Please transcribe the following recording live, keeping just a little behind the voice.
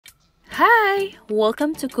Hi!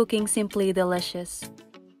 Welcome to Cooking Simply Delicious.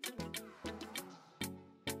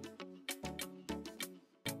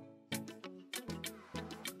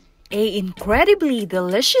 An incredibly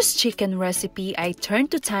delicious chicken recipe I turn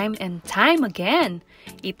to time and time again.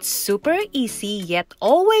 It's super easy yet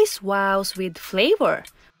always wows with flavor.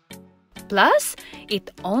 Plus,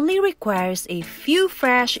 it only requires a few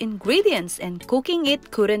fresh ingredients and cooking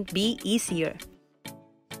it couldn't be easier.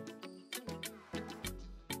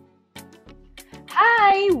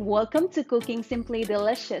 Hi! Welcome to Cooking Simply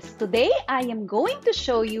Delicious. Today I am going to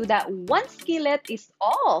show you that one skillet is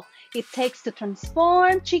all it takes to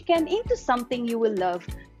transform chicken into something you will love.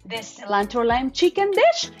 This cilantro-lime chicken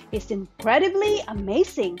dish is incredibly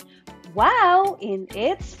amazing. Wow in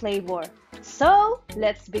its flavor. So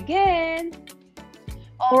let's begin.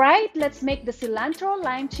 Alright, let's make the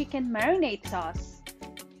cilantro-lime chicken marinade sauce.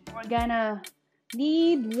 We're gonna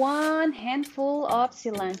need 1 handful of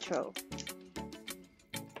cilantro.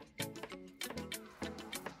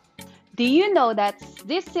 Do you know that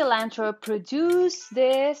this cilantro produces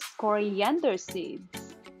these coriander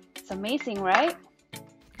seeds? It's amazing, right?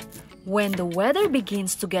 When the weather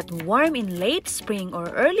begins to get warm in late spring or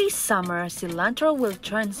early summer, cilantro will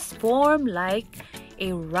transform like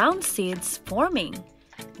a round seeds forming.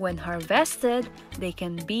 When harvested, they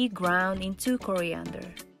can be ground into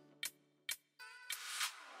coriander.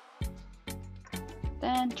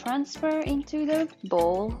 Then transfer into the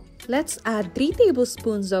bowl. Let's add 3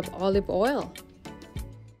 tablespoons of olive oil,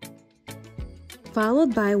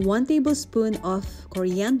 followed by 1 tablespoon of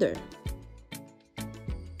coriander.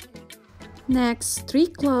 Next, 3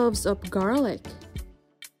 cloves of garlic.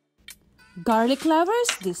 Garlic lovers,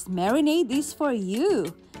 this marinade is for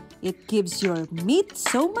you. It gives your meat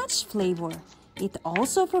so much flavor. It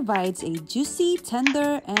also provides a juicy,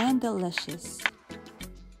 tender, and delicious.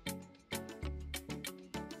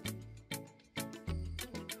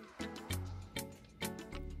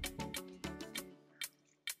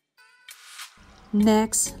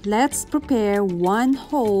 Next, let's prepare 1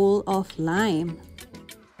 whole of lime.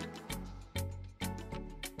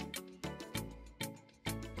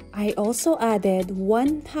 I also added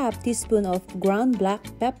 1/2 teaspoon of ground black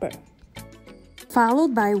pepper,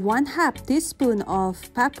 followed by 1/2 teaspoon of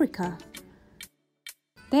paprika.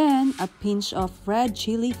 Then a pinch of red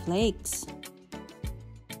chili flakes,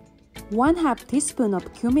 1/2 teaspoon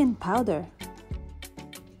of cumin powder,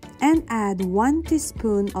 and add 1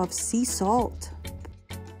 teaspoon of sea salt.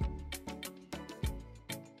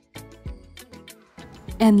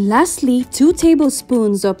 And lastly, 2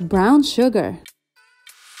 tablespoons of brown sugar.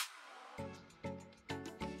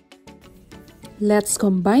 Let's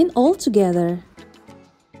combine all together.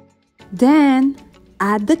 Then,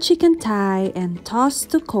 add the chicken thigh and toss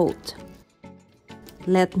to coat.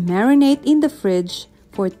 Let marinate in the fridge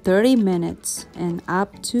for 30 minutes and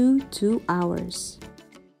up to 2 hours.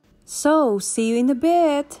 So, see you in a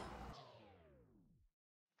bit.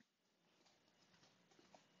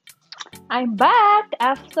 I'm back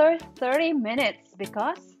after 30 minutes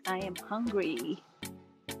because I am hungry.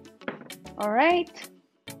 Alright.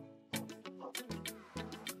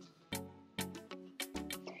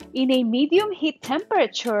 In a medium heat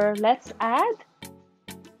temperature, let's add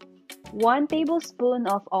 1 tablespoon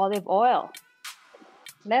of olive oil.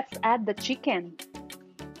 Let's add the chicken.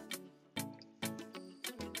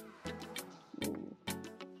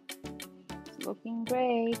 It's looking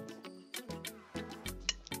great.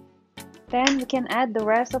 Then we can add the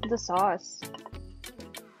rest of the sauce.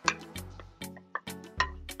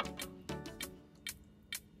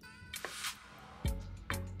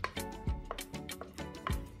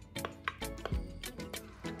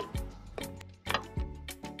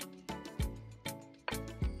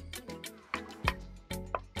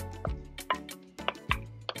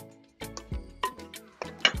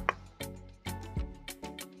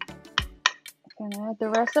 We can add the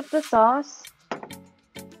rest of the sauce.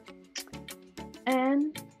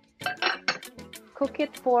 And cook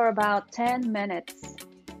it for about 10 minutes.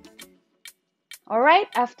 Alright,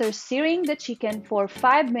 after searing the chicken for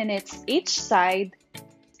 5 minutes each side,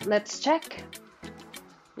 let's check.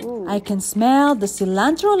 Ooh. I can smell the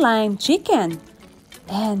cilantro lime chicken.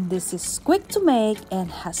 And this is quick to make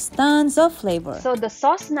and has tons of flavor. So the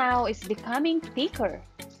sauce now is becoming thicker.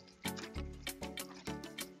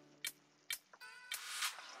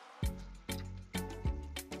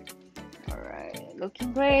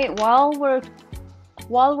 Looking great. While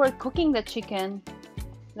we're cooking the chicken,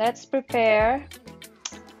 let's prepare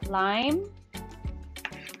lime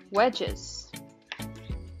wedges.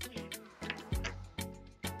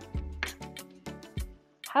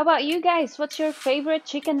 How about you guys? What's your favorite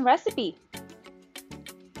chicken recipe?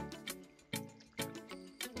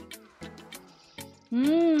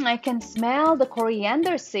 I can smell the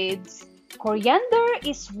coriander seeds. Coriander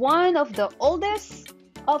is one of the oldest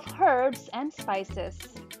of herbs and spices.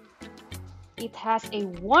 It has a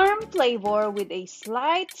warm flavor with a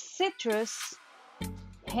slight citrus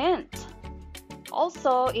hint.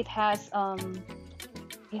 Also, it has an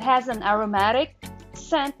aromatic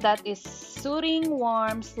scent that is soothing,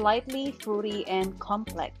 warm, slightly fruity, and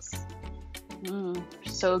complex.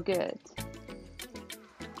 So good.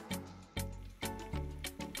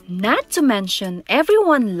 Not to mention,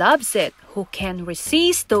 everyone loves it who can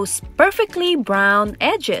resist those perfectly brown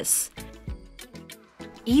edges.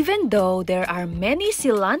 Even though there are many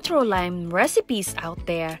cilantro-lime recipes out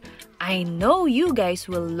there, I know you guys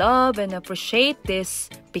will love and appreciate this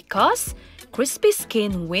because crispy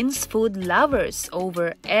skin wins food lovers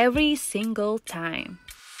over every single time.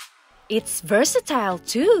 It's versatile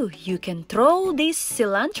too. You can throw this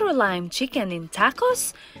cilantro-lime chicken in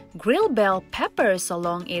tacos, grill bell peppers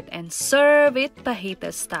along it, and serve it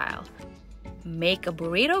fajita style. Make a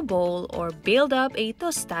burrito bowl or build up a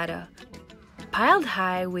tostada, piled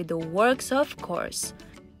high with the works of course.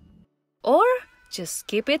 Or just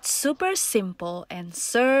keep it super simple and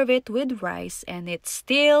serve it with rice, and it's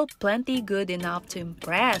still plenty good enough to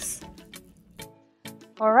impress.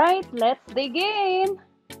 Alright, let's dig in.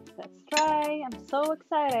 Let's try. I'm so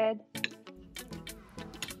excited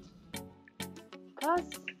because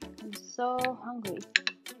I'm so hungry.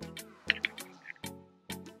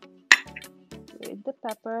 With the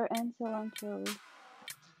pepper and cilantro.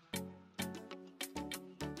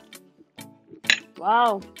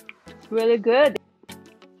 Wow, really good.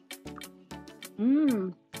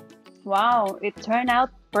 Wow, it turned out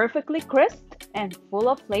perfectly crisp and full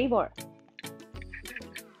of flavor.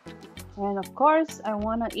 And of course, I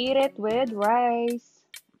want to eat it with rice.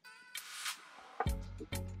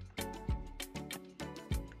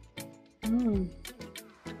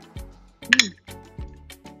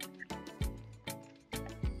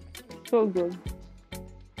 So good.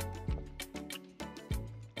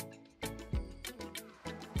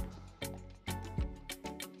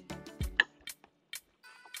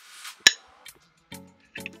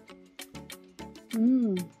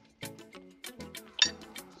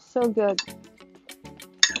 So good.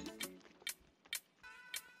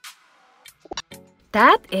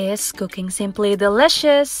 That is cooking simply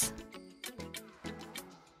delicious.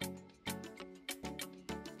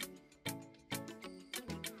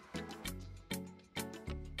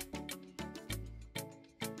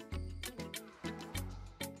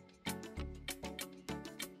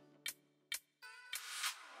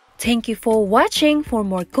 Thank you for watching. For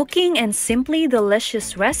more cooking and simply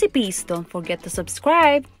delicious recipes, don't forget to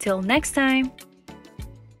subscribe. Till next time.